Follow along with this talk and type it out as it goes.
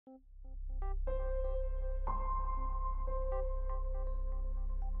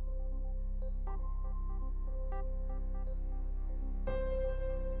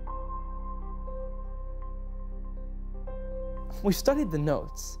We've studied the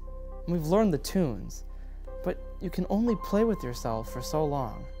notes, and we've learned the tunes, but you can only play with yourself for so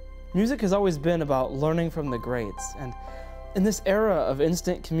long. Music has always been about learning from the greats, and in this era of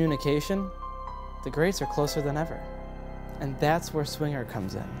instant communication, the greats are closer than ever. And that's where Swinger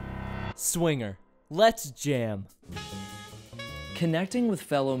comes in. Swinger, let's jam. Connecting with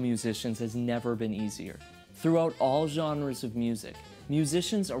fellow musicians has never been easier. Throughout all genres of music,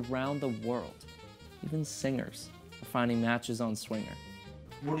 musicians around the world, even singers, are finding matches on Swinger.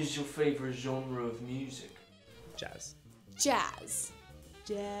 What is your favorite genre of music? Jazz. Jazz.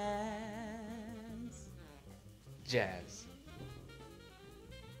 Jazz. Jazz.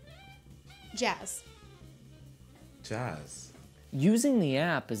 Jazz. Jazz. Using the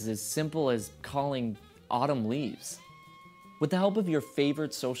app is as simple as calling autumn leaves. With the help of your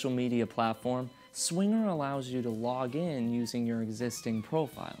favorite social media platform, Swinger allows you to log in using your existing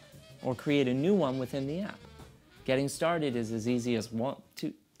profile, or create a new one within the app. Getting started is as easy as 1,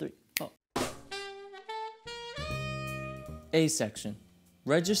 2, 3, 4. A section,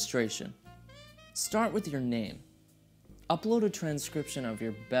 registration. Start with your name. Upload a transcription of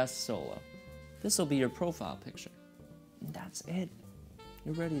your best solo. This will be your profile picture. And that's it.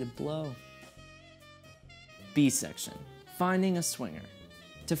 You're ready to blow. B section, finding a swinger.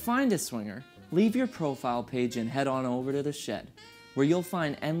 To find a swinger, leave your profile page and head on over to the shed, where you'll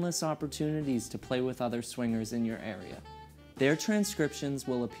find endless opportunities to play with other swingers in your area. Their transcriptions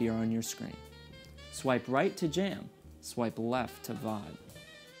will appear on your screen. Swipe right to jam, swipe left to vibe.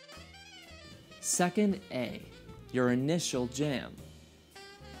 Second A, your initial jam.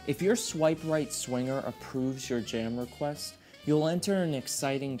 If your swipe right swinger approves your jam request, you'll enter an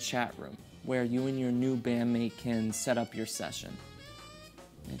exciting chat room where you and your new bandmate can set up your session.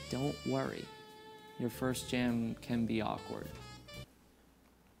 And don't worry, your first jam can be awkward.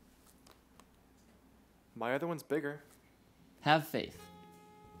 My other one's bigger. Have faith.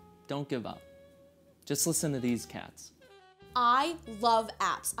 Don't give up. Just listen to these cats. I love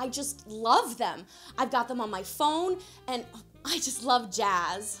apps. I just love them. I've got them on my phone, and I just love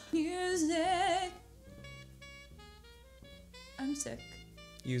jazz. Music. I'm sick.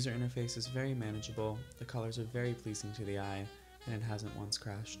 User interface is very manageable, the colors are very pleasing to the eye, and it hasn't once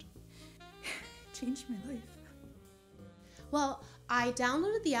crashed. Changed my life. Well, I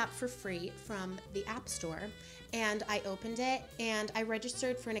downloaded the app for free from the App Store, and I opened it, and I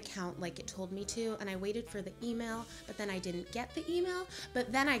registered for an account like it told me to, and I waited for the email, but then I didn't get the email,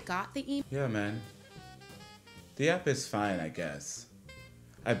 but then I got the email. Yeah, man. The app is fine, I guess.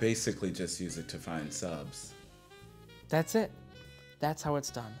 I basically just use it to find subs. That's it. That's how it's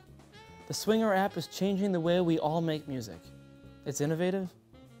done. The Swinger app is changing the way we all make music. It's innovative,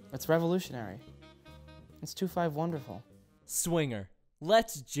 it's revolutionary, it's 2-5 wonderful. Swinger,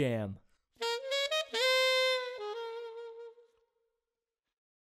 let's jam.